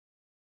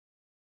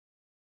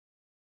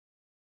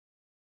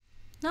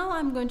Now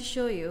I'm going to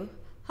show you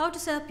how to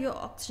set up your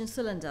oxygen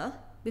cylinder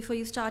before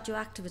you start your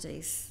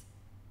activities.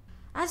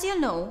 As you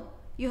know,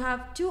 you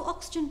have two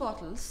oxygen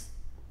bottles.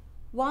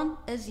 One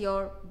is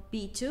your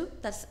B2,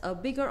 that's a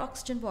bigger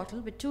oxygen bottle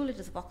with 2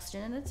 liters of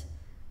oxygen in it,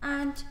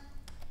 and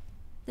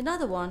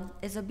another one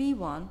is a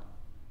B1,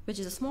 which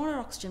is a smaller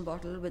oxygen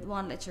bottle with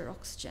 1 liter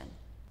oxygen.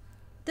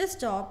 This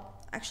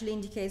top actually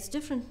indicates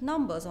different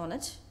numbers on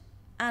it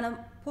and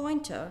a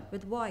pointer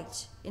with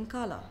white in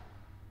color.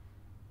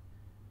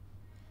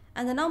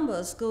 And the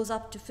numbers goes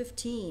up to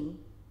 15,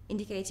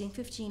 indicating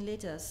 15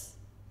 liters.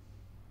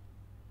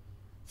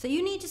 So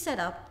you need to set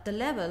up the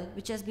level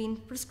which has been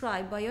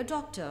prescribed by your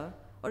doctor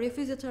or your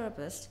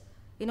physiotherapist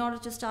in order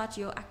to start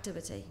your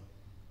activity.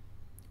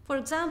 For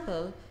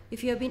example,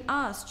 if you have been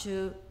asked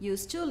to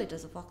use 2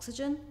 liters of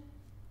oxygen,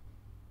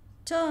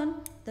 turn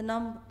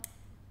the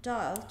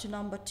dial to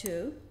number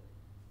 2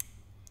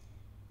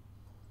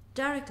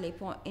 directly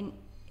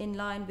in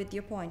line with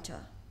your pointer.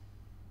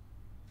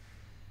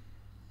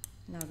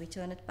 Now we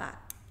turn it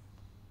back.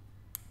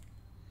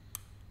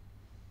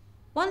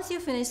 Once you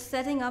finish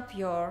setting up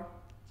your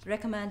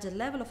recommended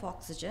level of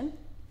oxygen,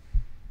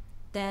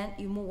 then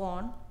you move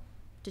on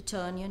to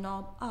turn your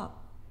knob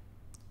up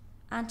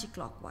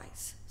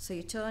anti-clockwise. So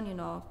you turn your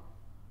knob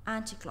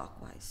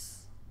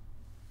anti-clockwise.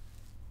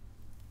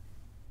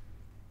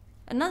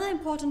 Another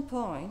important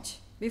point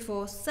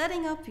before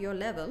setting up your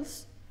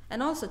levels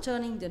and also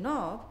turning the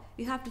knob,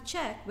 you have to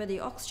check whether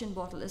your oxygen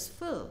bottle is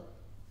full.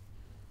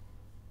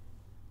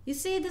 You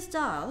see this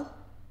dial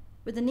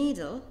with a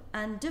needle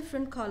and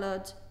different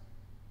colored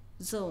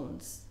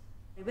zones.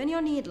 When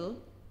your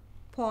needle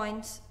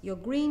points your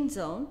green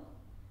zone,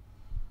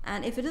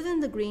 and if it is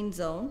in the green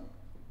zone,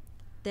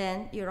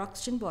 then your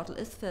oxygen bottle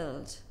is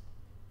filled.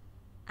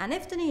 And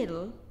if the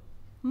needle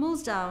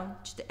moves down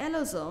to the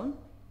yellow zone,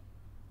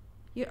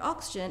 your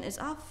oxygen is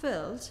half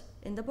filled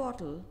in the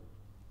bottle.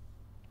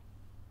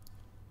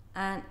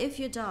 And if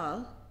your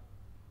dial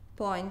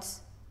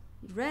points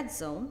red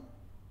zone,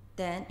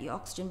 then your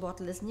oxygen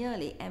bottle is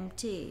nearly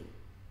empty.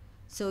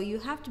 So you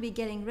have to be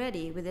getting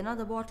ready with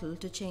another bottle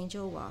to change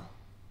over.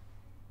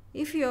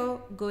 If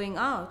you're going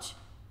out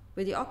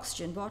with your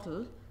oxygen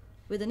bottle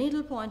with the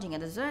needle pointing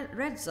at a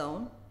red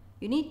zone,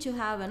 you need to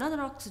have another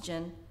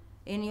oxygen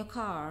in your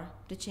car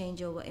to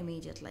change over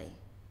immediately.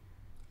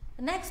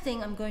 The next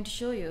thing I'm going to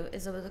show you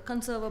is about the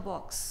conserver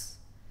box.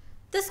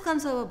 This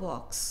conserver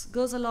box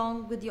goes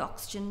along with the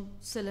oxygen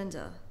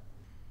cylinder.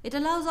 It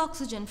allows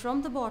oxygen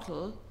from the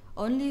bottle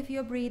only if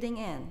you're breathing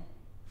in,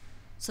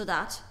 so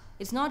that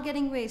it's not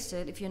getting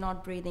wasted if you're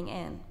not breathing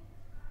in.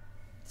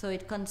 So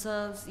it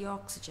conserves your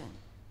oxygen.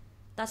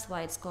 That's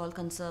why it's called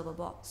conserver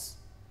box.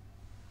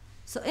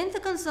 So in the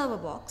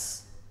conserver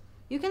box,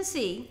 you can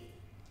see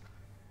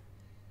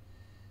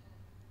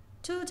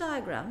 2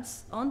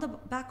 diagrams on the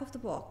back of the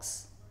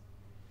box.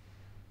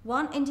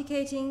 One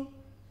indicating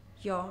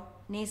your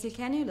nasal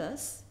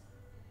cannulas,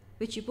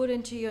 which you put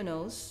into your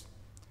nose,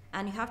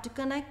 and you have to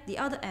connect the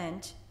other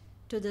end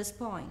to this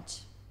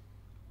point.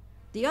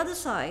 The other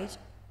side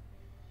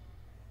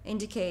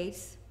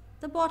indicates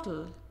the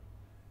bottle.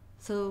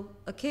 So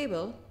a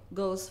cable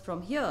goes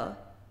from here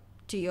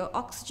to your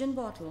oxygen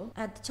bottle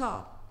at the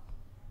top.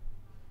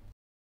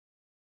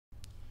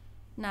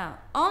 Now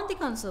on the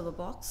conserver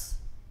box,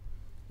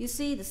 you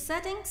see the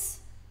settings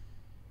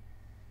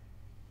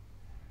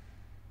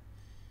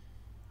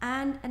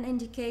and an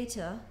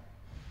indicator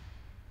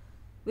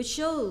which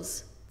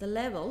shows the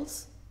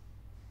levels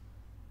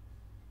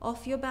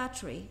of your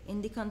battery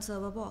in the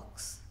conserver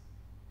box.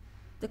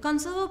 The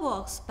conserver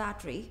box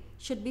battery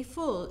should be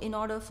full in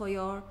order for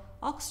your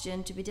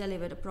oxygen to be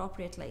delivered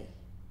appropriately.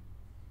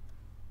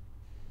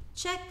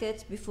 Check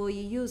it before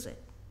you use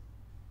it.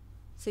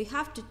 So you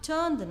have to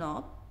turn the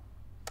knob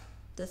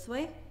this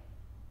way,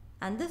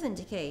 and this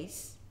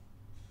indicates,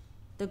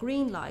 the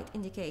green light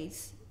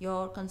indicates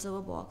your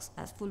conserver box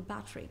as full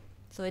battery,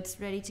 so it's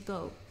ready to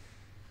go.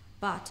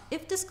 But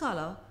if this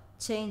color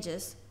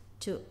changes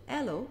to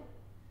yellow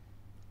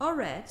or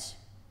red,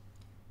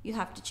 you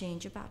have to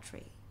change your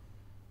battery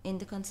in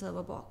the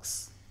conserver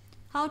box.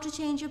 How to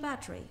change your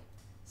battery?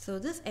 So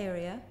this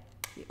area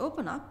you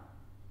open up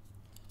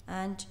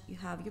and you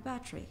have your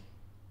battery.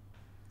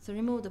 So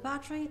remove the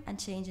battery and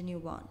change a new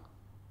one.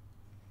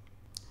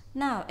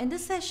 Now in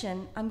this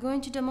session, I'm going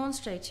to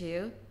demonstrate to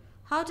you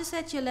how to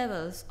set your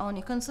levels on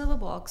your conserver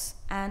box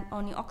and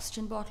on your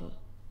oxygen bottle.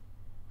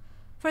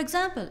 For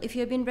example, if you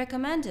have been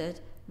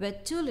recommended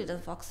with 2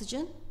 liters of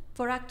oxygen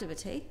for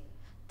activity,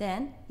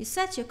 then you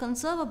set your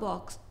conserver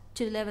box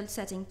to level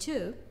setting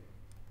 2,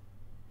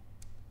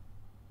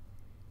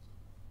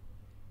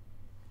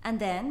 and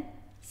then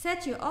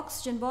set your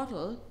oxygen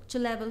bottle to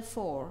level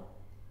 4.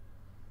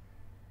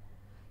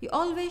 You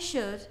always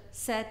should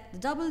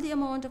set double the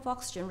amount of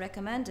oxygen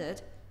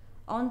recommended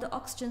on the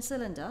oxygen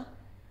cylinder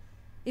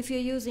if you're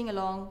using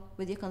along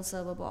with your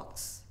conserver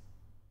box.